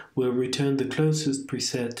 will return the closest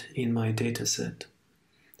preset in my dataset.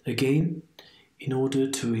 Again, in order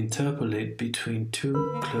to interpolate between two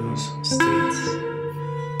close states.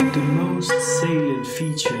 The most salient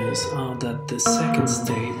features are that the second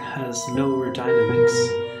state has lower dynamics,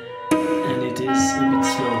 and it is a bit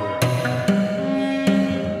slower.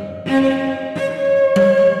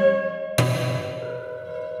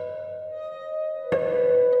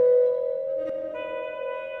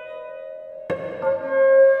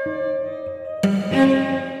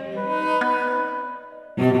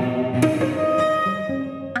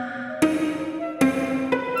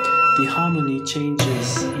 only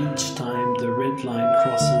changes each time the red line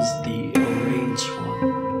crosses the orange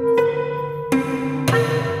one.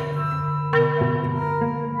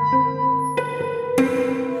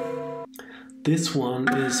 This one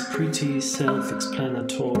is pretty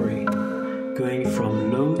self-explanatory, going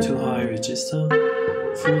from low to high register,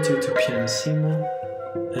 forte to pianissimo,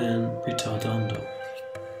 and ritardando.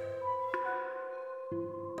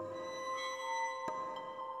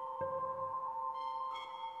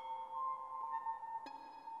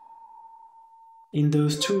 In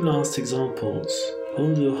those two last examples,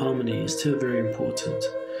 although harmony is still very important,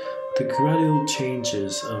 the gradual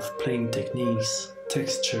changes of playing techniques,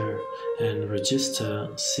 texture, and register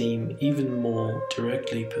seem even more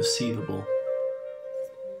directly perceivable.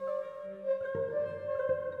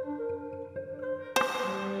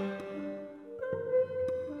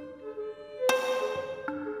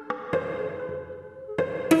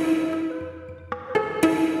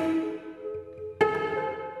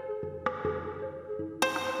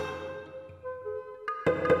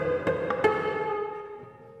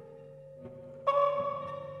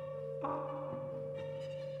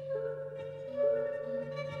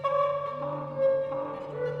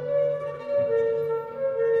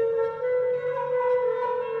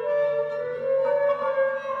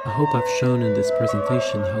 I hope I've shown in this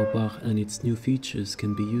presentation how Bach and its new features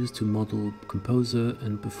can be used to model composer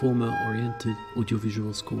and performer-oriented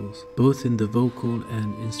audiovisual scores, both in the vocal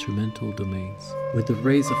and instrumental domains. With the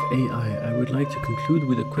rise of AI, I would like to conclude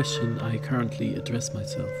with a question I currently address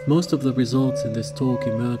myself. Most of the results in this talk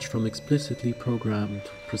emerge from explicitly programmed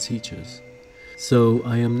procedures. So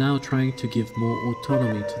I am now trying to give more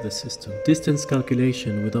autonomy to the system. Distance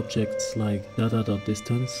calculation with objects like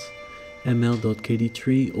data.distance,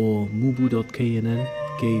 ml.kd3 or mubu.knn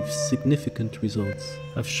gave significant results.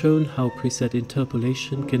 I've shown how preset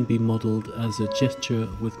interpolation can be modeled as a gesture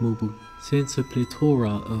with mubu. Since a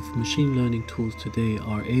plethora of machine learning tools today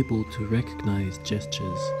are able to recognize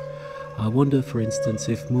gestures, I wonder, for instance,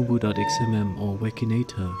 if mubu.xmm or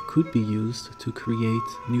Wekinator could be used to create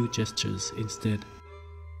new gestures instead.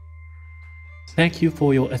 Thank you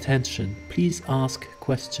for your attention. Please ask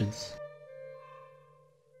questions.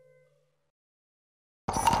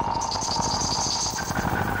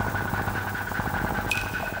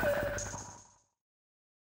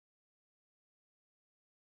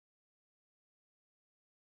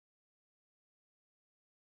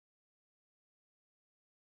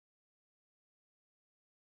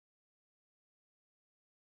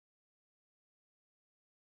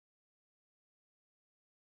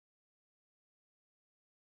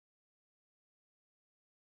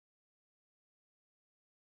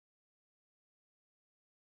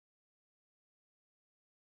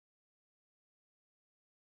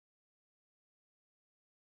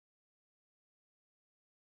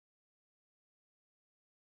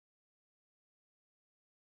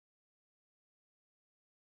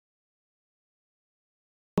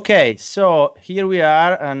 Okay, so here we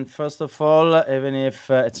are, and first of all, even if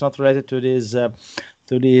it's not related to this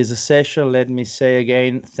session, let me say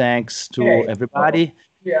again thanks to everybody,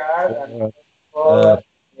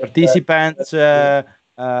 participants,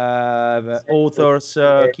 authors,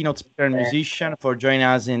 keynote speaker, and musician for joining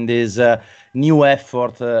us in this new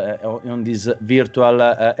effort on this virtual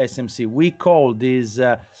SMC. We call this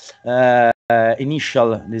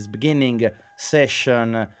this beginning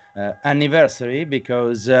session anniversary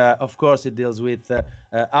because of course it deals with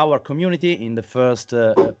our community in the first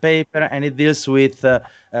paper, and it deals with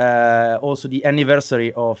also the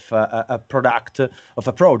anniversary of a project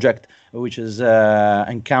which has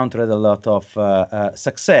encountered a lot of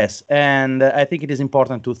success. And I think it is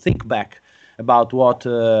important to think back about what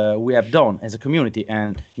we have done as a community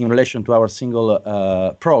and in relation to our single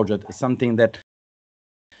project, something that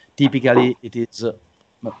typically it is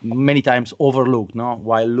many times overlooked, no,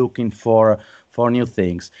 while looking for new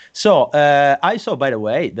things. So I saw, by the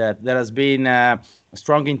way, that there has been a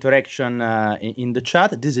strong interaction in the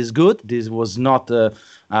chat. This is good. This was not,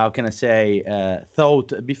 how can I say,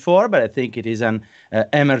 thought before, but I think it is an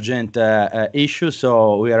emergent issue,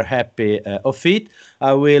 so we are happy of it.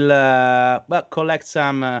 I will collect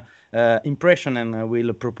some impression, and I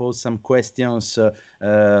will propose some questions,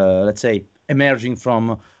 let's say, emerging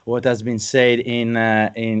from what has been said in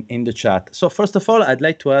the chat. So first of all, I'd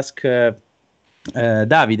like to ask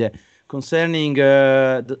Davide concerning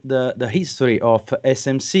the history of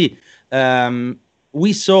SMC.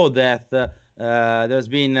 We saw that there's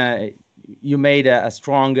been you made a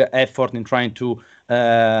strong effort in trying to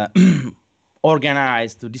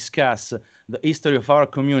organize, to discuss the history of our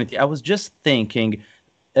community. I was just thinking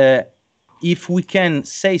if we can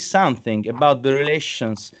say something about the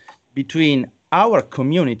relations between our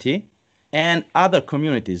community and other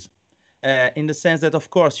communities, in the sense that, of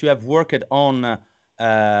course, you have worked on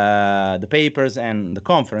the papers and the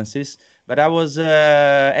conferences, but I was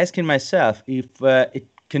asking myself if it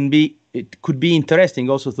could be interesting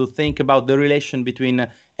also to think about the relation between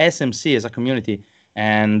SMC as a community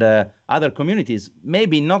and other communities,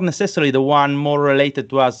 maybe not necessarily the one more related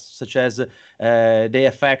to us, such as the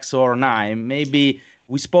FX or NIME. Maybe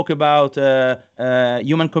we spoke about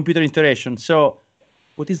human-computer interaction. So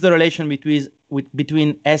what is the relation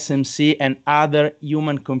between SMC and other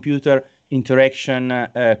human-computer interaction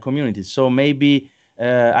communities? So maybe,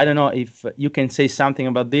 I don't know if you can say something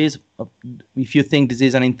about this, if you think this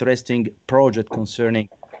is an interesting project concerning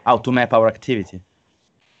how to map our activity.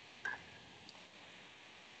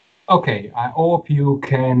 Okay, I hope you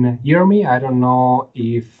can hear me. I don't know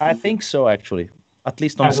if... I think so, actually. At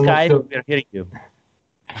least on Skype, we're hearing you.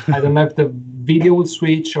 I don't know if the video will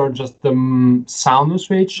switch or just the sound will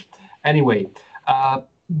switch. Anyway,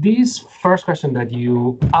 this first question that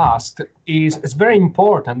you asked is very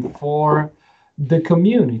important for the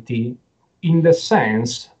community in the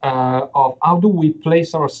sense of how do we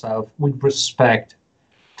place ourselves with respect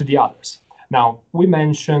to the others. Now, we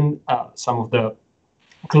mentioned some of the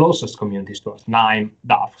closest communities to us, NIME,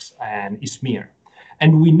 DAFs, and ISMIR.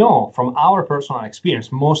 And we know from our personal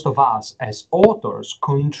experience, most of us as authors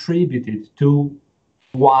contributed to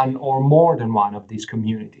one or more than one of these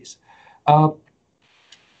communities.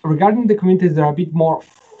 Regarding the communities that are a bit more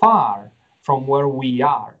far from where we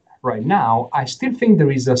are right now, I still think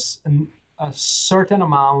there is a certain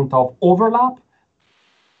amount of overlap.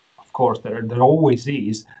 Of course, there always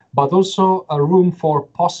is, but also a room for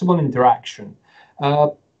possible interaction.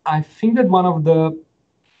 I think that one of the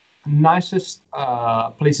nicest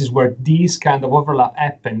places where these kind of overlap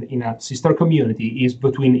happen in a sister community is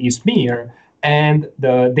between ISMIR and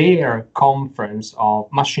their conference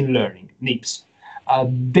of machine learning, NIPS.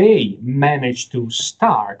 They managed to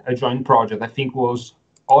start a joint project. I think it was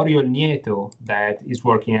Oriol Nieto that is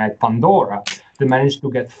working at Pandora. They managed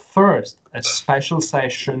to get first a special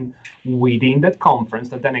session within that conference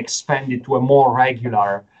that then expanded to a more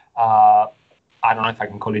regular, I don't know if I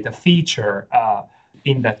can call it a feature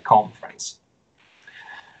in that conference.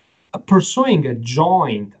 Pursuing a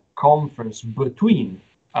joint conference between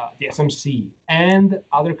the SMC and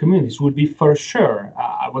other communities would be for sure,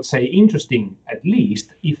 I would say, interesting at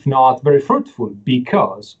least, if not very fruitful,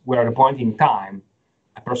 because we're at a point in time,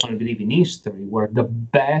 I personally believe in history, where the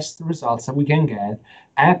best results that we can get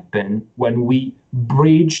happen when we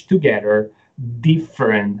bridge together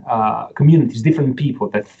different communities, different people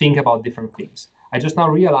that think about different things. I just now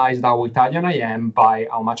realized how Italian I am by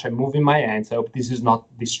how much I'm moving my hands. I hope this is not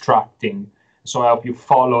distracting. So I hope you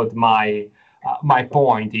followed my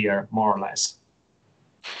point here, more or less.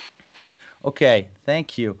 Okay,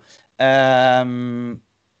 thank you. I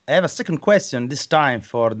have a second question, this time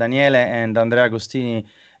for Daniele and Andrea Agostini,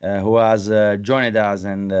 who has joined us,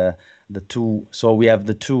 and the two. So we have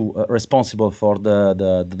the two responsible for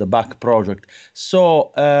the bach project.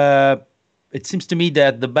 So it seems to me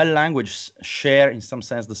that the Bell language share, in some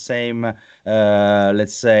sense, the same,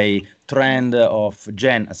 let's say, trend of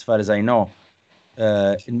Gen, as far as I know.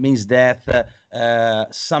 It means that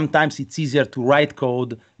sometimes it's easier to write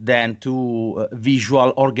code than to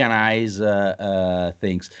visual organize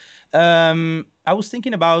things. I was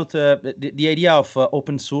thinking about the idea of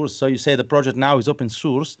open source. So you say the project now is open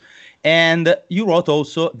source, and you wrote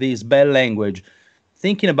also this Bell language.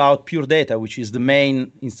 Thinking about pure data, which is the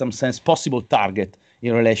main, in some sense, possible target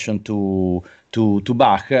in relation to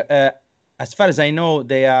Bach. As far as I know,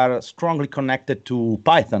 they are strongly connected to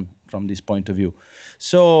Python from this point of view.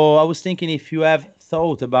 So I was thinking if you have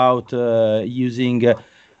thought about using,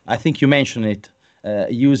 I think you mentioned it,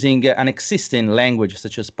 using an existing language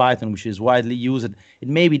such as Python, which is widely used,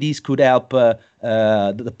 maybe this could help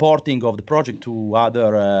the porting of the project to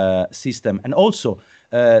other systems. And also,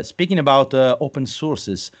 speaking about open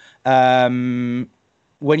sources,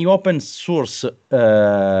 when you open source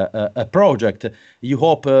a project, you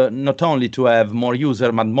hope not only to have more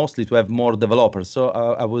users, but mostly to have more developers. So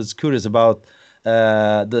I was curious about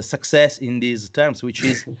the success in these terms, which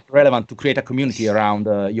is relevant to create a community around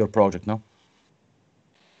your project, no?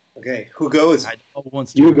 Okay, who goes?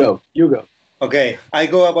 You go. Okay, I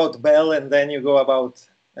go about Bell, and then you go about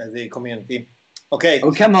the community. Okay.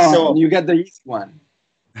 Oh, come on, so, you got the easy one.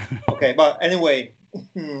 Okay, but anyway.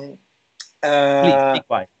 Please, be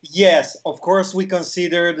quiet. Yes, of course, we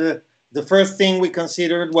considered, the first thing we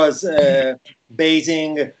considered was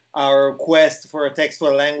basing our quest for a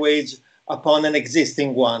textual language upon an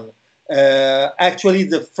existing one. Actually,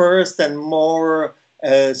 the first and more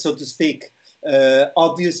so to speak,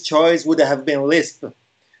 obvious choice would have been Lisp.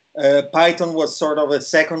 Python was sort of a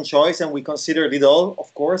second choice, and we considered it all,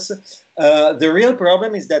 of course. The real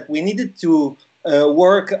problem is that we needed to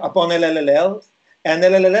work upon LLLs, and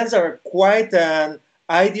LLLs are quite an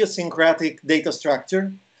idiosyncratic data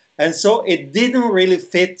structure, and so it didn't really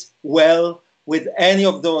fit well with any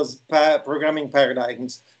of those programming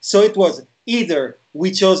paradigms. So it was either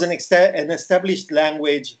we chose an established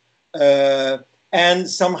language and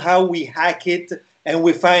somehow we hack it and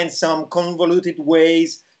we find some convoluted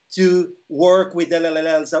ways to work with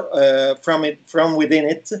LLLs from within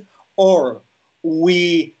it, or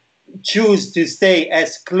we choose to stay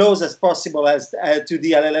as close as possible as to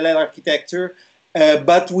the LLL architecture,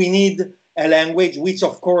 but we need a language which,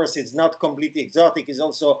 of course, is not completely exotic. It's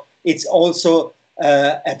also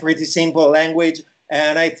a pretty simple language,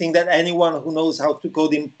 and I think that anyone who knows how to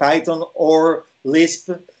code in Python or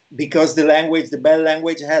Lisp, because the Bell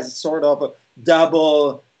language has sort of a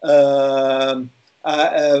double.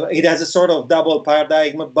 It has a sort of double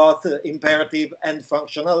paradigm, both imperative and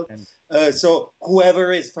functional. So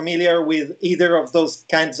whoever is familiar with either of those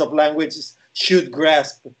kinds of languages should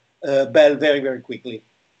grasp Bell very, very quickly.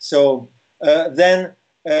 So then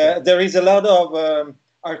there is a lot of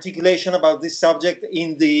articulation about this subject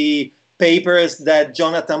in the papers that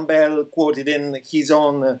Jonathan Bell quoted in his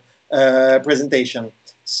own presentation.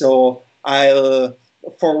 So I'll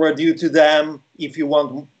forward you to them if you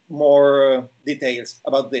want more details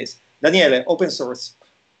about this. Daniele, open source.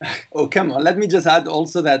 Oh, come on. Let me just add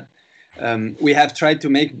also that we have tried to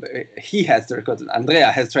make,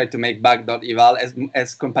 Andrea has tried to make bach.eval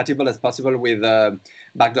as compatible as possible with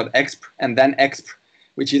bach.exp and then exp,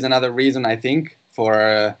 which is another reason, I think,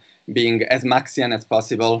 for being as Maxian as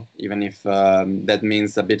possible, even if that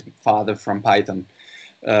means a bit farther from Python.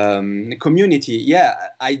 Community, yeah,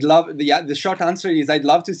 I'd love, the short answer is I'd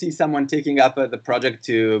love to see someone taking up the project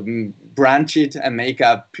to branch it and make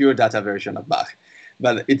a pure data version of Bach.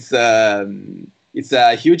 But it's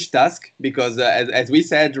a huge task because, as we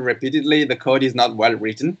said repeatedly, the code is not well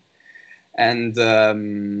written, and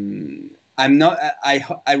I'm not.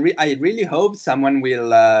 I really hope someone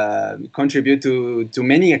will contribute to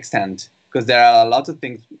many extent, because there are a lot of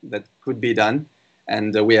things that could be done,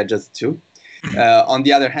 and we are just two. On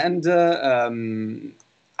the other hand,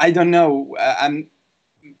 I don't know. I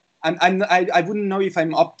wouldn't know if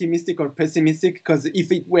I'm optimistic or pessimistic, because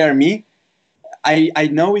if it were me, I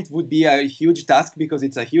know it would be a huge task because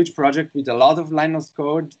it's a huge project with a lot of lines of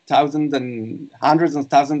code, thousands and hundreds of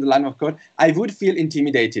thousands of lines of code. I would feel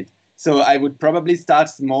intimidated. So I would probably start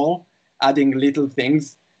small, adding little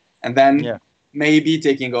things, and then maybe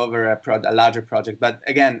taking over a larger project. But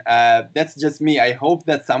again, that's just me. I hope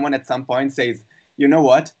that someone at some point says, you know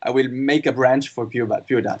what, I will make a branch for pure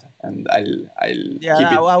data, and I'll keep it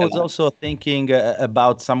I was alive. also thinking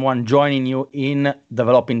about someone joining you in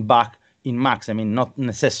developing Bach in Max. I mean, not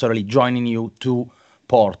necessarily joining you to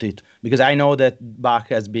port it, because I know that Bach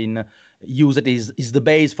has been used is the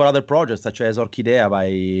base for other projects such as Orchidea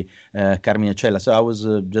by Carmine Cella. So I was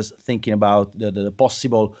just thinking about the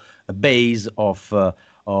possible base of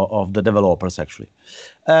the developers actually.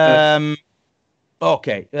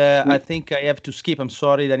 Okay, I think I have to skip. I'm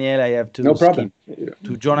sorry, Daniele. I have to skip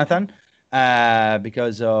to Jonathan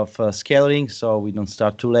because of scaling, so we don't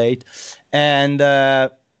start too late. And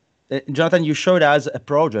Jonathan, you showed us a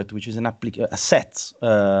project, which is a set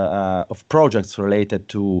of projects related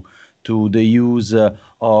to the use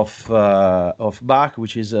of Bach,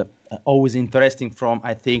 which is always interesting from,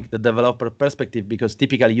 I think, the developer perspective, because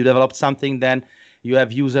typically you develop something, then you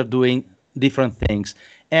have user doing different things.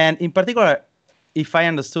 And in particular, if I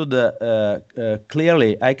understood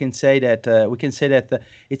clearly, I can say that we can say that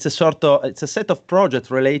it's a set of projects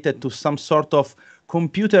related to some sort of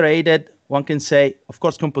computer-aided, one can say, of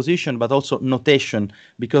course, composition, but also notation,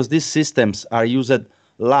 because these systems are used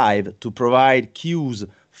live to provide cues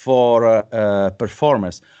for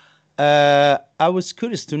performers. I was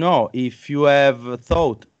curious to know if you have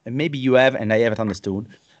thought, and maybe you have, and I haven't understood,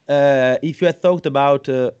 if you had thought about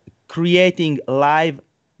creating live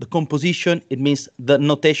the composition. It means the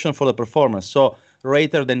notation for the performance. So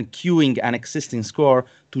rather than queuing an existing score,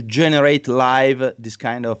 to generate live this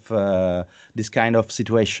kind of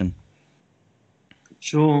situation.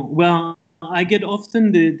 Sure. Well, I get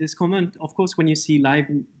often this comment. Of course, when you see live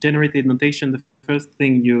generated notation, the first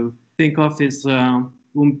thing you think of is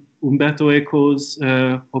Umberto Eco's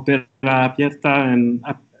Opera Aperta and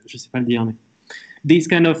je sais pas le dire. These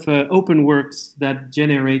kind of open works that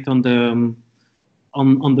generate on the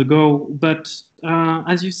go. But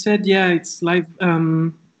as you said, yeah, it's live.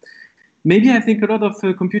 maybe I think a lot of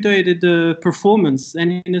computer-aided performance,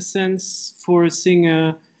 and in a sense, for a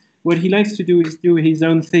singer, what he likes to do is do his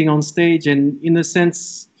own thing on stage, and in a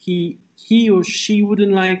sense, he or she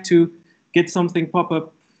wouldn't like to get something pop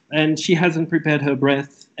up, and she hasn't prepared her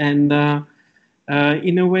breath, and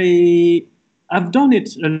in a way, I've done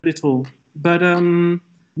it a little, but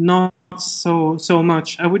not so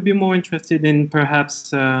much. I would be more interested in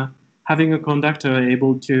perhaps having a conductor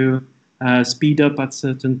able to speed up at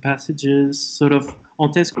certain passages, sort of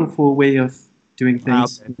en for a way of doing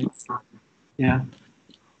things. Okay. Yeah.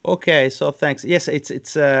 Okay, so thanks. Yes,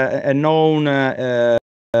 it's a known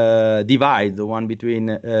divide, the one between,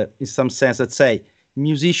 in some sense, let's say,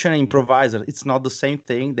 musician and improviser. It's not the same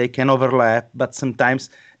thing. They can overlap, but sometimes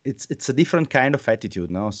it's a different kind of attitude,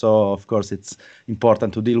 no? So of course it's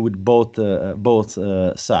important to deal with both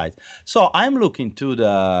sides. So I'm looking to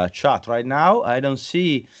the chat right now. I don't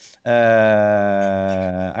see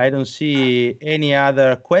any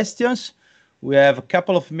other questions. We have a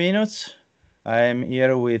couple of minutes. I am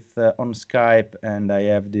here with on Skype, and I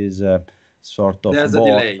have this sort of. There's a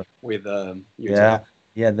delay with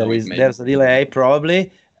yeah, there's a delay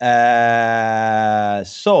probably.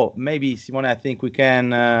 So maybe, Simone, I think we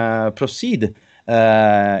can proceed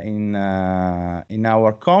in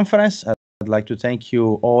our conference. I'd like to thank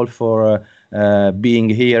you all for being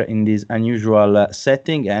here in this unusual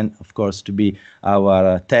setting, and of course to be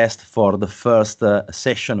our test for the first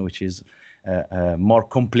session, which is more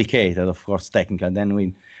complicated, of course, technical. Then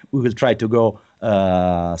we will try to go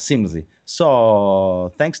seamlessly.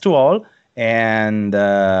 So thanks to all. And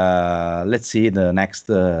let's see the next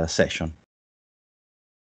session.